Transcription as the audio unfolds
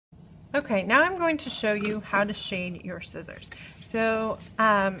Okay, now I'm going to show you how to shade your scissors. So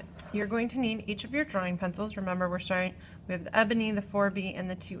you're going to need each of your drawing pencils. Remember, we have the ebony, the 4B, and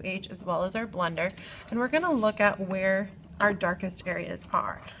the 2H, as well as our blender. And we're going to look at where our darkest areas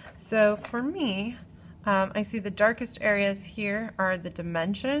are. So for me, I see the darkest areas here are the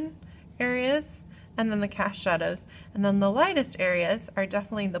dimension areas, and then the cast shadows. And then the lightest areas are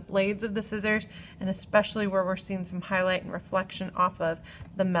definitely the blades of the scissors, and especially where we're seeing some highlight and reflection off of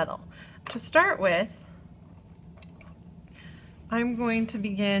the metal. To start with, I'm going to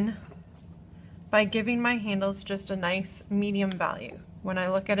begin by giving my handles just a nice medium value. When I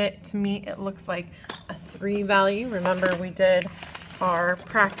look at it, to me it looks like a 3 value. Remember, we did our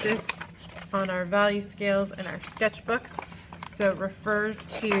practice on our value scales and our sketchbooks, so refer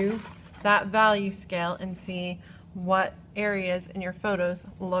to that value scale and see what areas in your photos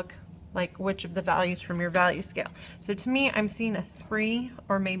look like which of the values from your value scale. So to me, I'm seeing a 3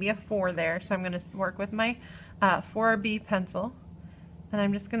 or maybe a 4 there, so I'm going to work with my 4B pencil, and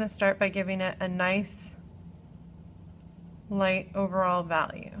I'm just going to start by giving it a nice light overall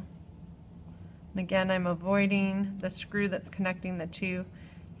value. And again, I'm avoiding the screw that's connecting the two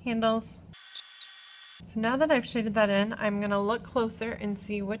handles. So now that I've shaded that in, I'm going to look closer and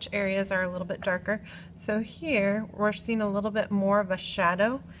see which areas are a little bit darker. So here we're seeing a little bit more of a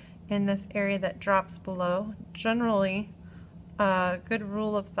shadow in this area that drops below. Generally, a good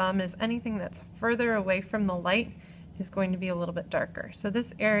rule of thumb is anything that's further away from the light is going to be a little bit darker. So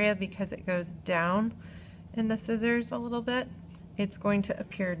this area, because it goes down in the scissors a little bit, it's going to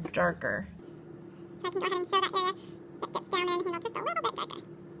appear darker. So I can go ahead and show that area that dips down there in the handle just a little bit darker.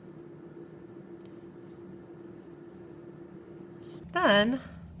 Then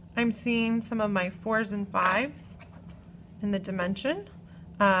I'm seeing some of my 4s and 5s in the dimension.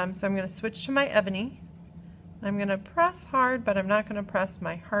 So I'm going to switch to my ebony. I'm going to press hard, but I'm not going to press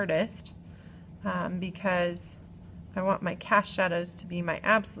my hardest because I want my cast shadows to be my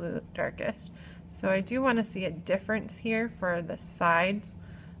absolute darkest. So I do want to see a difference here for the sides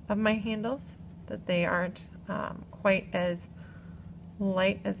of my handles, that they aren't quite as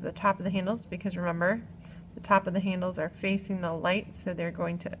light as the top of the handles, because remember, the top of the handles are facing the light, so they're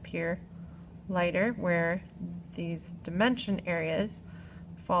going to appear lighter, where these dimension areas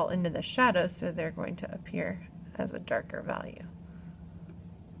fall into the shadow, so they're going to appear as a darker value.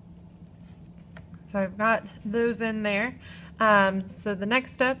 So I've got those in there. So the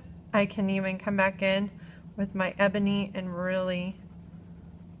next step, I can even come back in with my ebony and really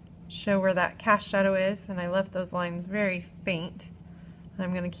show where that cast shadow is, and I left those lines very faint.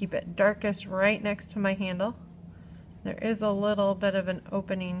 I'm going to keep it darkest right next to my handle. There is a little bit of an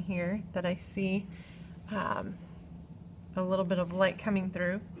opening here that I see a little bit of light coming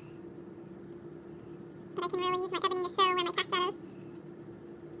through. But I can really use my ebony to show where my cast shadows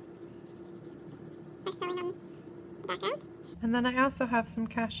are showing on the background. And then I also have some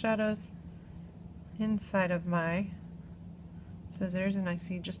cast shadows inside of my scissors, and I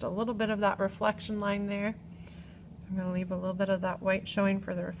see just a little bit of that reflection line there. I'm going to leave a little bit of that white showing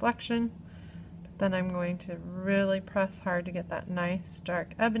for the reflection, but then I'm going to really press hard to get that nice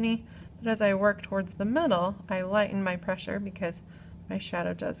dark ebony. But as I work towards the middle, I lighten my pressure because my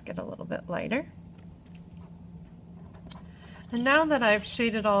shadow does get a little bit lighter. And now that I've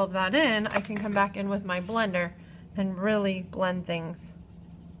shaded all of that in, I can come back in with my blender and really blend things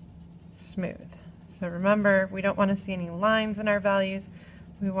smooth. So remember, we don't want to see any lines in our values.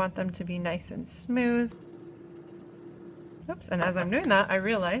 We want them to be nice and smooth. Oops, and as I'm doing that, I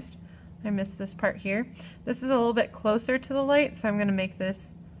realized I missed this part here. This is a little bit closer to the light, so I'm going to make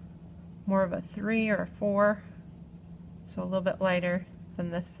this more of a 3 or a 4, so a little bit lighter than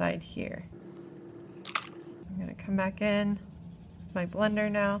this side here. I'm going to come back in with my blender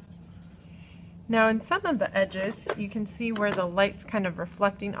now. Now in some of the edges, you can see where the light's kind of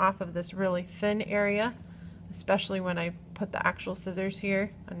reflecting off of this really thin area, especially when I put the actual scissors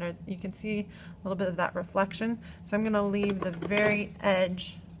here. Under, you can see a little bit of that reflection. So I'm going to leave the very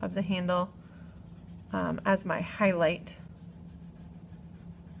edge of the handle as my highlight.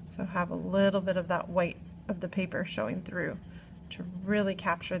 So have a little bit of that white of the paper showing through to really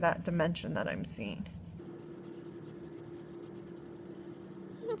capture that dimension that I'm seeing.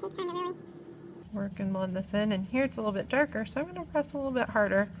 It might take time to really Work and blend this in, and here it's a little bit darker, so I'm going to press a little bit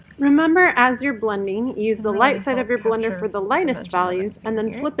harder. Remember, as you're blending, use the Really light side of your help blender capture for the the lightest dimension that I'm values, and then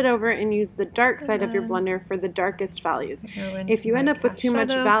seeing flip it over and use the dark side of your then blender for the darkest values. Go into If you end my up with cast too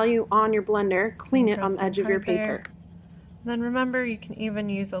much shadow, value on your blender, clean it throw on the some edge of your hard there. paper. Then remember, you can even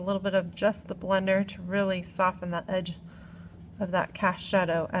use a little bit of just the blender to really soften that edge of that cast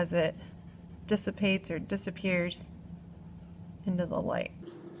shadow as it dissipates or disappears into the light.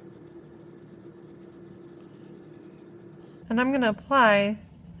 And I'm going to apply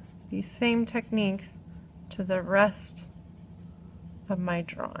these same techniques to the rest of my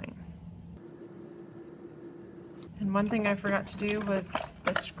drawing. And one thing I forgot to do was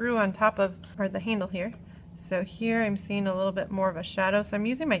the screw on top of, or the handle here. So here I'm seeing a little bit more of a shadow. So I'm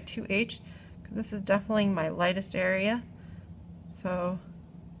using my 2H because this is definitely my lightest area. So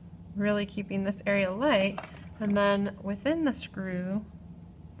really keeping this area light. And then within the screw,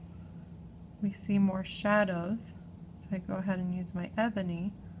 we see more shadows. So I go ahead and use my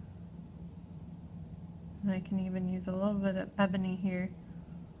ebony. And I can even use a little bit of ebony here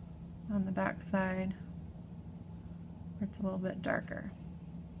on the back side where it's a little bit darker.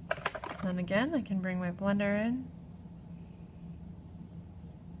 Then again, I can bring my blender in.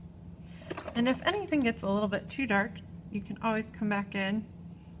 And if anything gets a little bit too dark, you can always come back in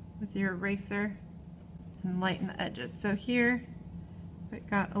with your eraser and lighten the edges. So here, if it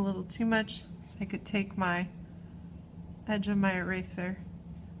got a little too much, I could take my edge of my eraser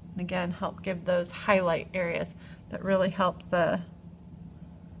and again help give those highlight areas that really help the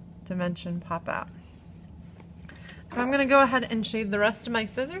dimension pop out. So I'm going to go ahead and shade the rest of my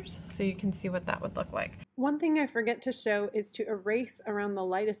scissors so you can see what that would look like. One thing I forget to show is to erase around the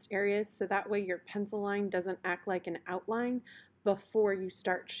lightest areas so that way your pencil line doesn't act like an outline before you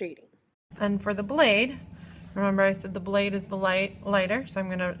start shading. And for the blade, remember I said the blade is the lighter, so I'm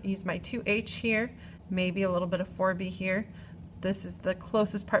going to use my 2H here, maybe a little bit of 4B here. This is the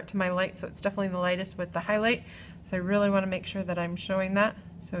closest part to my light, so it's definitely the lightest with the highlight. So I really want to make sure that I'm showing that.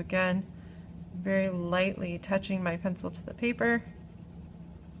 So again, very lightly touching my pencil to the paper.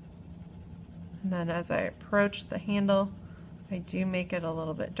 And then as I approach the handle, I do make it a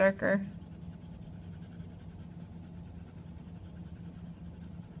little bit darker.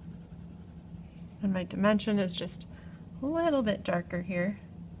 And my dimension is just a little bit darker here.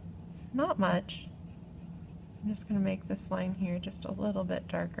 It's not much. I'm just going to make this line here just a little bit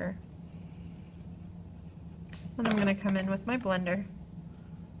darker. And I'm going to come in with my blender.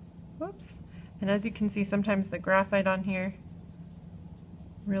 Whoops. And as you can see, sometimes the graphite on here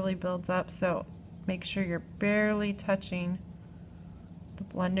really builds up, so make sure you're barely touching the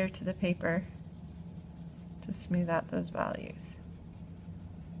blender to the paper to smooth out those values,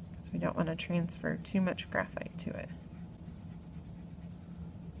 because we don't want to transfer too much graphite to it.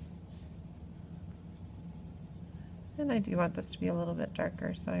 And I do want this to be a little bit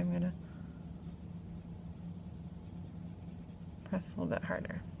darker, so I'm going to press a little bit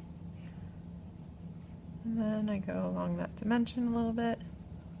harder. And then I go along that dimension a little bit.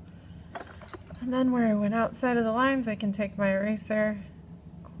 And then where I went outside of the lines, I can take my eraser,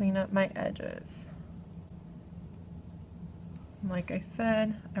 clean up my edges. And like I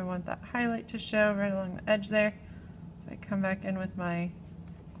said, I want that highlight to show right along the edge there. So I come back in with my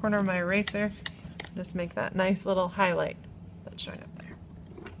corner of my eraser, just make that nice little highlight that's showing up there.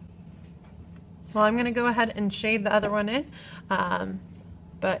 Well, I'm going to go ahead and shade the other one in.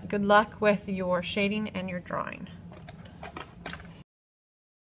 But good luck with your shading and your drawing.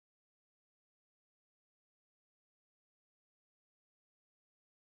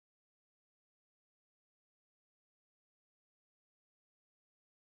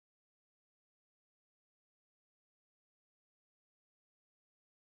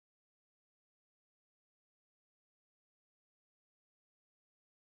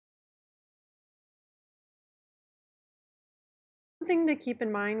 One thing to keep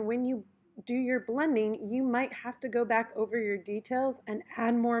in mind when you do your blending, you might have to go back over your details and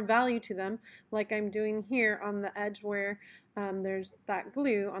add more value to them, like I'm doing here on the edge where there's that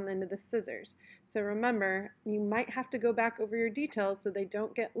glue on the end of the scissors. So remember, you might have to go back over your details so they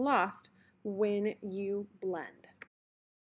don't get lost when you blend.